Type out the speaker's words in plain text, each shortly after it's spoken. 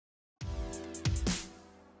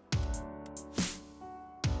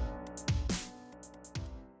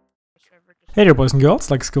Hey there boys and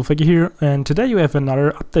girls, like Skillfiggy here, and today you have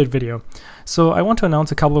another update video. So I want to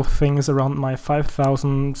announce a couple of things around my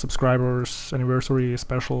 5,000 subscribers anniversary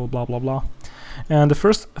special blah blah blah. And the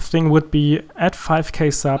first thing would be at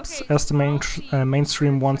 5k subs, as the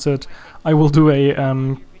mainstream wants it, I will do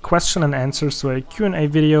a question and answer, so a Q&A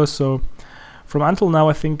video. So from until now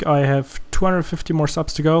I think I have 250 more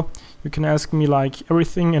subs to go. You can ask me like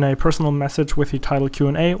everything in a personal message with the title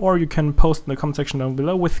Q&A, or you can post in the comment section down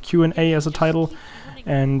below with Q&A as a title,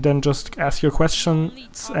 and then just ask your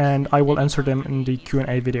questions and I will answer them in the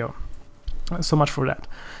Q&A video. So much for that.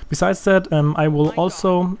 Besides that, I will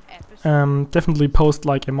also definitely post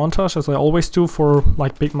like a montage, as I always do, for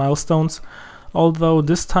like big milestones. Although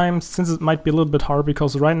this time, since it might be a little bit hard,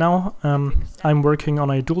 because right now I'm working on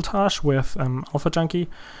a Dualtage with Alpha Junkie,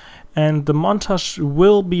 and the montage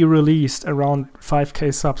will be released around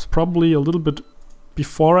 5k subs, probably a little bit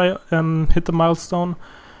before I hit the milestone,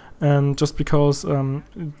 just because,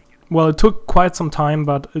 well, it took quite some time,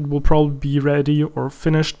 but it will probably be ready or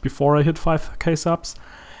finished before I hit 5k subs.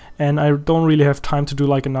 And I don't really have time to do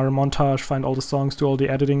like another montage, find all the songs, do all the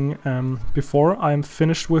editing before I'm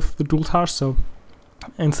finished with the Dualtage. So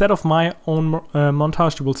instead of my own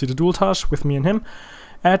montage, you will see the Dualtage with me and him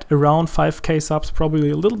at around 5k subs,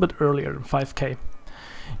 probably a little bit earlier than 5k.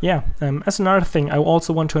 Yeah, as another thing, I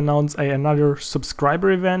also want to announce another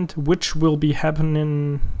subscriber event, which will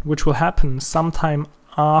happen sometime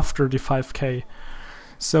after the 5k.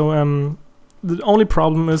 So the only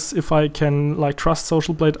problem is, if I can like trust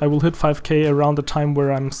Social Blade, I will hit 5k around the time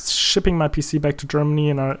where I'm shipping my PC back to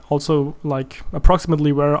Germany, and I also like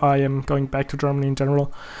approximately where I am going back to Germany in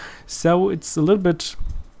general. So it's a little bit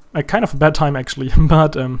kind of a bad time actually,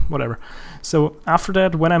 but whatever. So after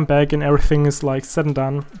that, when I'm back and everything is like said and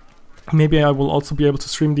done, maybe I will also be able to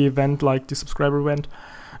stream the event, like the subscriber event,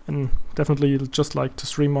 and definitely just like to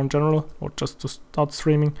stream more in general, or just to start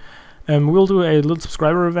streaming. We'll do a little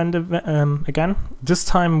subscriber event again, this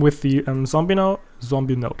time with the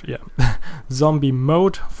zombie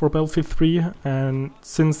mode for Battlefield 3, and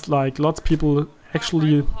since like lots of people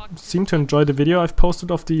actually seem to enjoy the video I've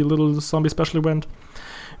posted of the little zombie special event,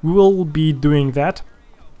 we will be doing that.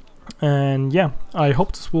 And yeah, I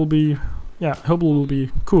hope this will be, I hope it will be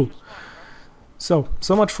cool. So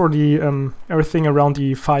much for the everything around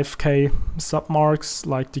the 5k sub marks,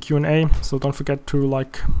 like the Q&A. So don't forget to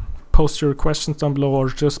like post your questions down below, or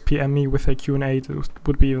just PM me with a Q&A. That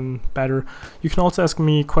would be even better. You can also ask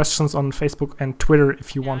me questions on Facebook and Twitter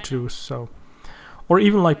if you want to, so, or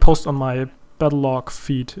even like post on my battle log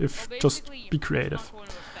feed, if just be creative.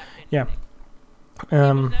 Yeah.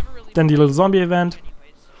 Then the little zombie event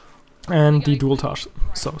and the Dualtage.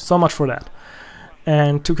 So much for that.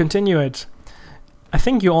 And to continue it, I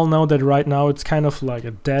think you all know that right now it's kind of like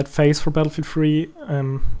a dead phase for Battlefield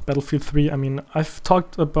 3. I mean, I've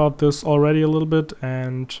talked about this already a little bit,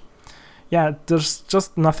 and yeah, there's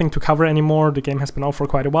just nothing to cover anymore. The game has been out for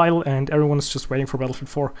quite a while, and everyone is just waiting for Battlefield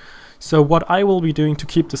 4. So what I will be doing to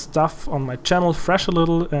keep the stuff on my channel fresh a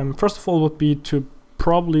little, first of all, would be to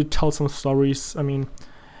probably tell some stories. I mean,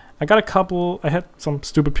 I had some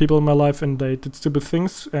stupid people in my life, and they did stupid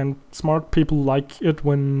things, and smart people like it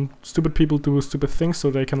when stupid people do stupid things,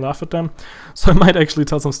 so they can laugh at them. So I might actually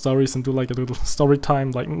tell some stories and do like a little story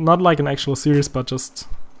time, like not like an actual series, but just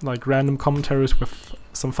like random commentaries with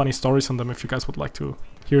some funny stories on them, if you guys would like to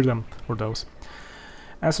hear them, or those.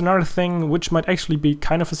 As another thing, which might actually be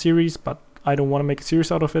kind of a series, but I don't want to make a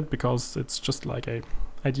series out of it because it's just like a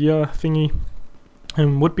idea thingy,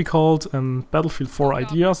 would be called Battlefield 4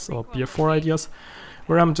 Ideas, or BF4 Ideas,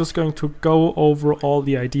 where I'm just going to go over all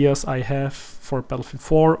the ideas I have for Battlefield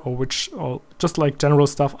 4, or just like general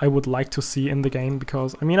stuff I would like to see in the game,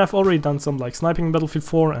 because I mean, I've already done some like sniping in Battlefield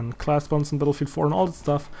 4 and class bombs in Battlefield 4 and all that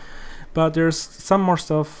stuff, but there's some more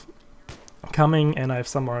stuff coming, and I have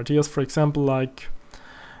some more ideas. For example, like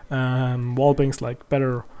wall bangs, like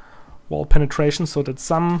better wall penetration, so that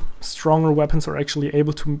some stronger weapons are actually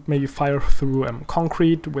able to maybe fire through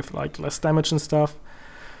concrete with like less damage and stuff.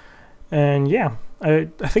 And yeah, I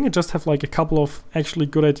think I just have like a couple of actually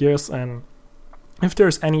good ideas, and if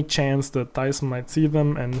there's any chance that Dyson might see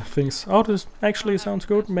them and thinks, oh, this actually sounds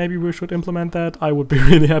good, maybe we should implement that, I would be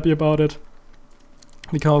really happy about it,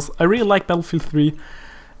 because I really like Battlefield 3.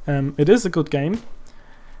 It is a good game,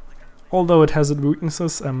 although it has its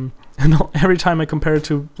weaknesses. And every time I compare it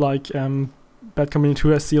to like Bad Company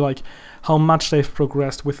 2, I see like how much they've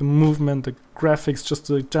progressed with the movement, the graphics, just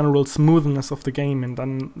the general smoothness of the game, and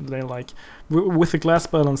then they like with the glass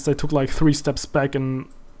balance they took like 3 steps back, and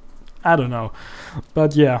I don't know.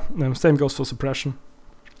 But yeah, same goes for suppression,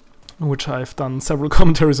 which I've done several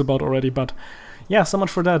commentaries about already. But yeah, so much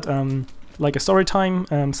for that. like a story time,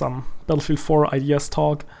 some Battlefield 4 ideas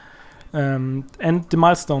talk, and the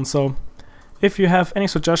milestones. So if you have any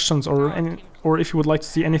suggestions or if you would like to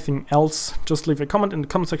see anything else, just leave a comment in the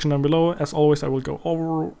comment section down below. As always, I will go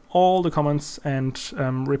over all the comments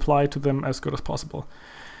and reply to them as good as possible.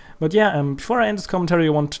 But yeah, before I end this commentary, I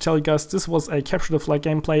want to tell you guys this was a capture the flag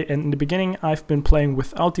gameplay, and in the beginning I've been playing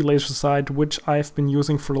without the laser sight, which I've been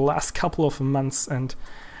using for the last couple of months, and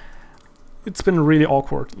it's been really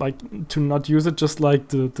awkward, like, to not use it. Just like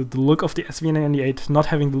the look of the SV998, not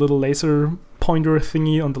having the little laser pointer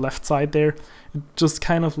thingy on the left side there, it just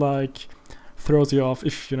kind of like throws you off,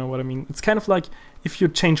 if you know what I mean. It's kind of like if you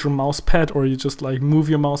change your mouse pad, or you just like move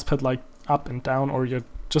your mouse pad like up and down, or your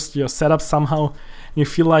setup somehow, and you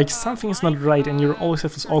feel like something is not right, and you always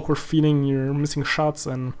have this awkward feeling you're missing shots,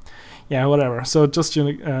 and yeah, whatever. So just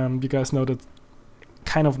you guys know that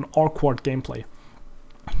kind of an awkward gameplay.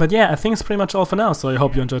 But yeah, I think it's pretty much all for now, so I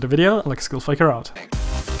hope you enjoyed the video. Like Skillfaker out.